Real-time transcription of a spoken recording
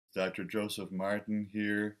Dr. Joseph Martin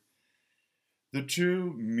here. The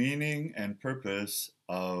true meaning and purpose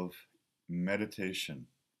of meditation,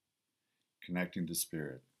 connecting to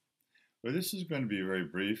spirit. Well, this is going to be very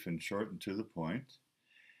brief and short and to the point.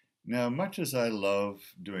 Now, much as I love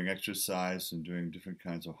doing exercise and doing different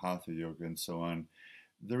kinds of hatha yoga and so on,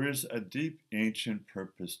 there is a deep ancient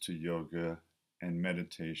purpose to yoga and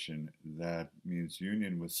meditation that means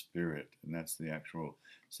union with spirit, and that's the actual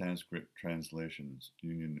Sanskrit translations,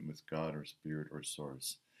 union with God or spirit or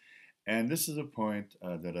source. And this is a point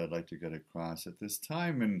that I'd like to get across at this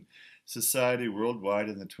time in society worldwide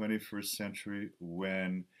in the 21st century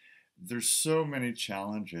when there's so many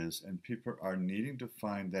challenges and people are needing to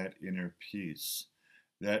find that inner peace,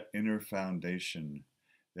 that inner foundation,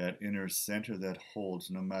 that inner center that holds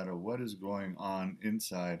no matter what is going on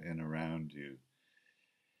inside and around you.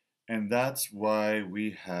 And that's why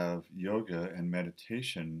we have yoga and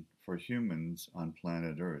meditation for humans on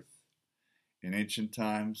planet Earth, in ancient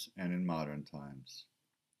times and in modern times.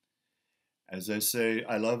 As I say,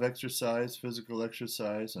 I love exercise, physical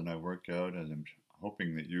exercise, and I work out, and I'm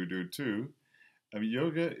hoping that you do too.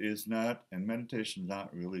 Yoga is not, and meditation is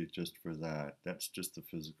not really just for that. That's just the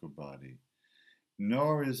physical body.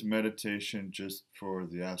 Nor is meditation just for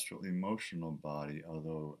the astral-emotional body,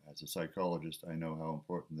 although as a psychologist I know how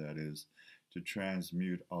important that is to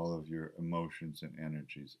transmute all of your emotions and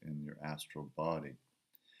energies in your astral body.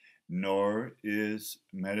 Nor is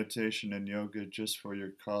meditation and yoga just for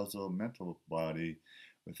your causal mental body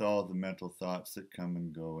with all the mental thoughts that come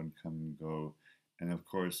and go, and of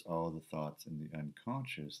course all the thoughts in the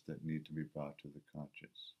unconscious that need to be brought to the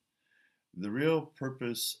conscious. The real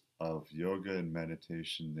purpose of yoga and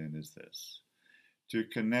meditation then is this: to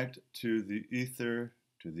connect to the ether,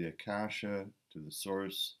 to the akasha, to the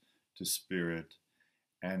source, to spirit,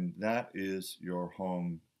 and that is your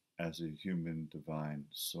home as a human divine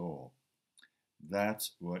soul.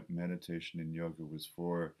 That's what meditation and yoga was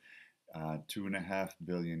for 2.5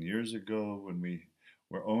 billion years ago when we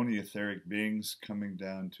were only etheric beings coming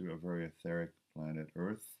down to a very etheric planet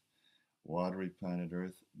Earth, watery planet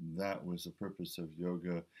Earth. That was the purpose of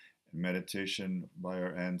yoga and meditation by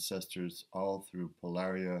our ancestors all through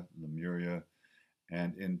Polaria, Lemuria,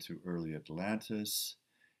 and into early Atlantis.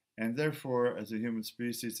 And therefore, as a human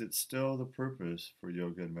species, it's still the purpose for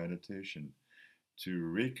yoga and meditation to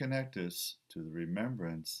reconnect us to the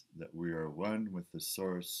remembrance that we are one with the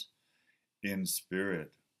source in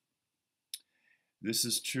spirit. This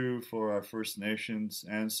is true for our First Nations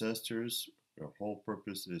ancestors. Our whole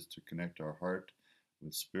purpose is to connect our heart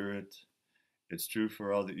with spirit. It's true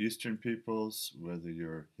for all the Eastern peoples, whether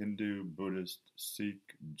you're Hindu, Buddhist,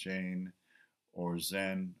 Sikh, Jain, or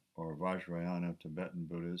Zen, or Vajrayana, Tibetan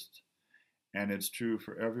Buddhist. And it's true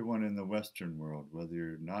for everyone in the Western world, whether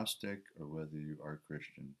you're Gnostic or whether you are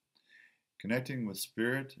Christian. Connecting with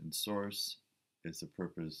spirit and source is the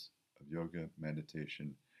purpose of yoga,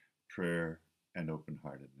 meditation, prayer, and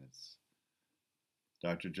open-heartedness.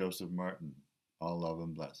 Dr. Joseph Martin, all love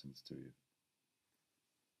and blessings to you.